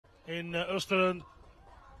in Östersund,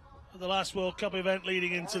 the last World Cup event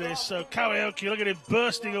leading into this. So Kawayoke, look at him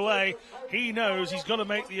bursting away. He knows he's got to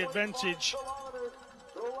make the advantage.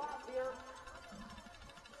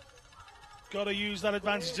 Got to use that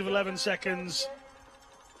advantage of 11 seconds.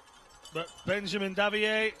 But Benjamin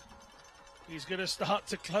Daviet, he's going to start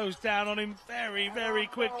to close down on him very, very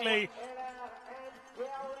quickly.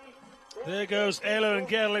 There goes Ehler and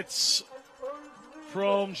Gerlitz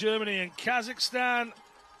from Germany and Kazakhstan.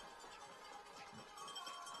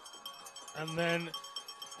 And then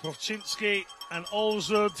Vovchynskyi and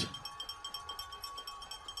Olsrud.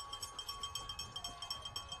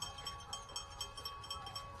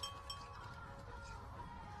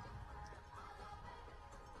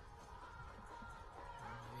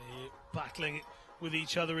 Battling with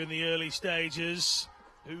each other in the early stages.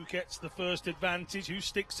 Who gets the first advantage? Who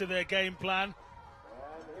sticks to their game plan?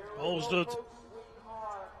 Olsrud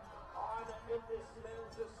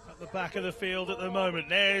at the back of the field at the moment.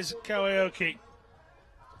 There's Kawayoke.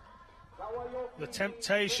 The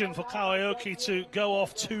temptation for Kawayoke to go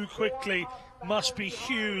off too quickly must be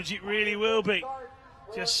huge. It really will be.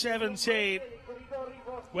 Just 17.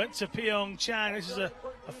 Went to Pyeongchang. This is a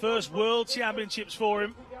first World Championships for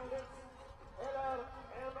him.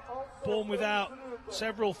 Born without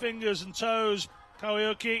several fingers and toes.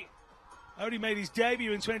 Kawayoke only made his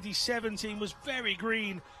debut in 2017, was very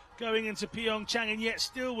green going into Pyeongchang, and yet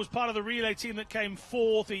still was part of the relay team that came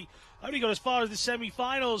fourth. He only got as far as the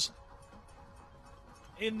semi-finals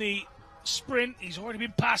in the sprint. He's already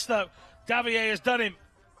been passed, though. Daviet has done him.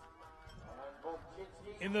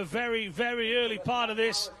 In the very, very early part of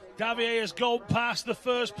this, Daviet has gone past the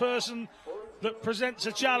first person that presents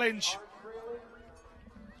a challenge.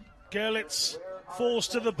 Gerlitz falls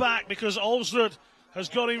to the back because Olsrud has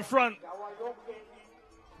got in front.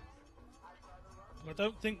 I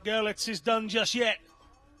don't think Gerlitz is done just yet.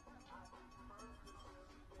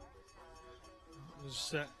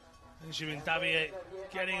 Benjamin Daviet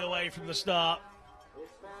getting away from the start.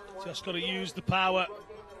 Just got to use the power.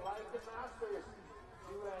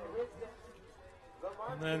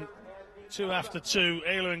 And then 2 after 2,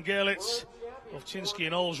 Ehler and Gerlitz, Vovchynskyi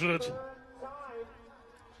and Olsrud.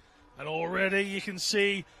 And already you can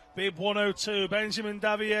see bib 102, Benjamin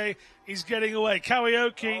Daviet is getting away.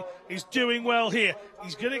 Kawayoke is doing well here.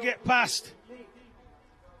 He's going to get past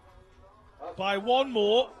by one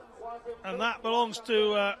more, and that belongs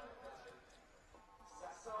to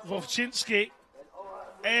Vovchynskyi.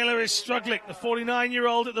 Ehler is struggling. The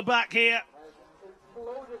 49-year-old at the back here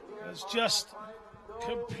has just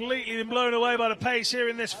completely been blown away by the pace here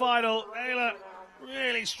in this final. Ehler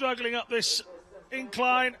really struggling up this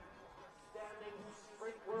incline.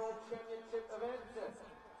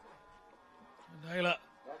 Ehler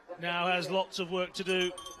now has lots of work to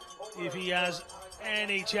do if he has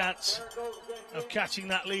any chance of catching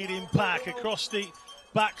that leading pack. Across the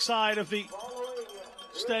backside of the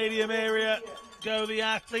stadium area go the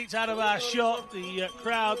athletes out of our shot, the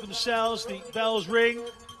crowd themselves, the bells ring.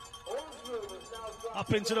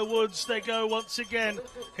 Up into the woods they go once again.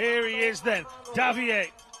 Here he is then,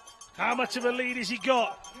 Daviet. How much of a lead has he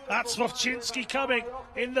got? That's Vovchynskyi coming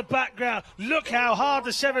in the background. Look how hard the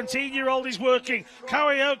 17-year-old is working.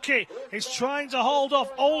 Kawayoke is trying to hold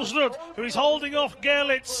off Olsrud, who is holding off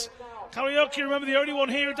Gerlitz. Kawayoke, remember, the only one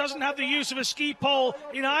here who doesn't have the use of a ski pole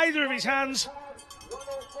in either of his hands.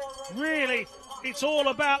 Really, it's all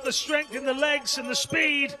about the strength in the legs and the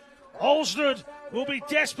speed. Olsrud will be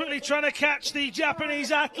desperately trying to catch the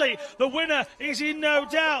Japanese athlete. The winner is in no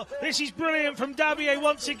doubt. This is brilliant from Daviet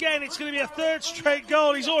once again. It's going to be a third straight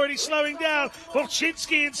goal. He's already slowing down.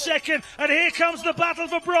 Vovchynskyi in second. And here comes the battle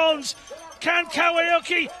for bronze. Can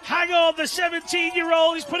Kawayoke hang on? The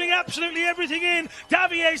 17-year-old is putting absolutely everything in.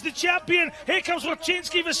 Daviet's the champion. Here comes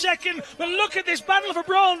Vovchynskyi for second. But look at this battle for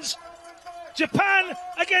bronze. Japan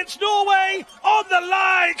against Norway on the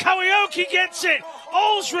line. Kawayoke gets it.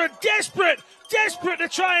 Olsrud desperate to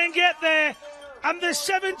try and get there. And the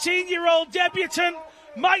 17-year-old debutant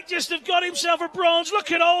might just have got himself a bronze.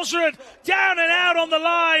 Look at Olsrud down and out on the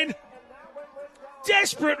line.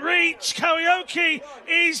 Desperate reach. Kawayoke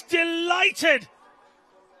is delighted.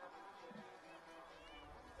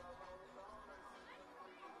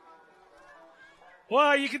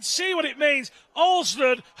 Well, you can see what it means.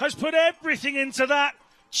 Olsrud has put everything into that,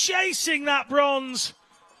 chasing that bronze.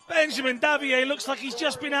 Benjamin Daviet looks like he's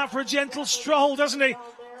just been out for a gentle stroll, doesn't he?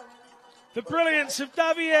 The brilliance of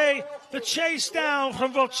Daviet, the chase down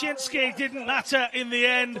from Vovchynskyi didn't matter in the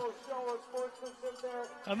end.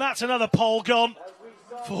 And that's another pole gone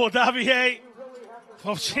for Daviet.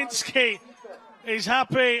 Vovchynskyi is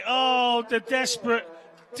happy. Oh, the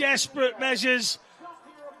desperate measures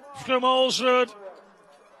from Olsrud.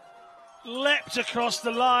 Leapt across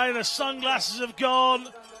the line, the sunglasses have gone.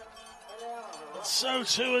 So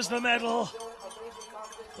too has the medal.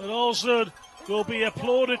 But Olsrud will be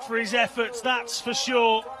applauded for his efforts, that's for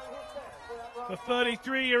sure. The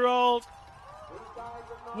 33-year-old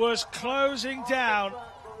was closing down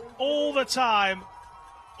all the time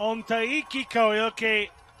on Taiki Kawayoke.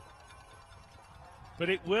 But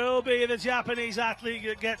it will be the Japanese athlete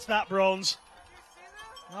that gets that bronze.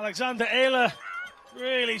 Alexander Ehler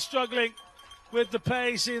really struggling with the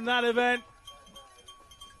pace in that event.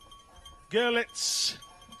 Gerlitz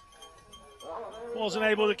wasn't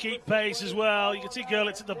able to keep pace as well. You can see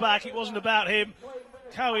Gerlitz at the back. It wasn't about him.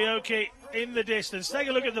 Kawayoke in the distance. Take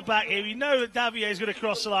a look at the back here. We know that Daviet is going to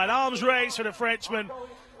cross the line. Arms raised for the Frenchman.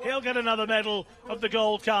 He'll get another medal of the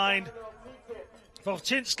gold kind.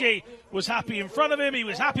 Vovchynskyi was happy in front of him. He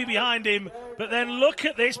was happy behind him. But then look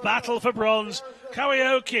at this battle for bronze.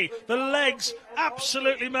 Kawayoke, the legs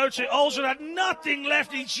absolutely motoring. Olsrud had nothing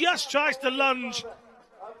left. He just tries to lunge.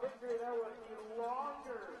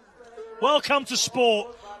 Welcome to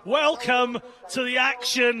sport. Welcome to the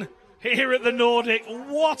action here at the Nordic.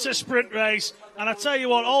 What a sprint race. And I tell you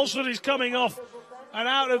what, Olsrud is coming off and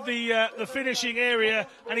out of the finishing area,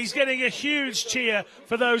 and he's getting a huge cheer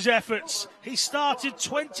for those efforts. He started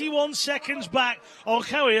 21 seconds back on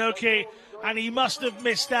Kawayoke, and he must have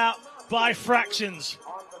missed out by fractions.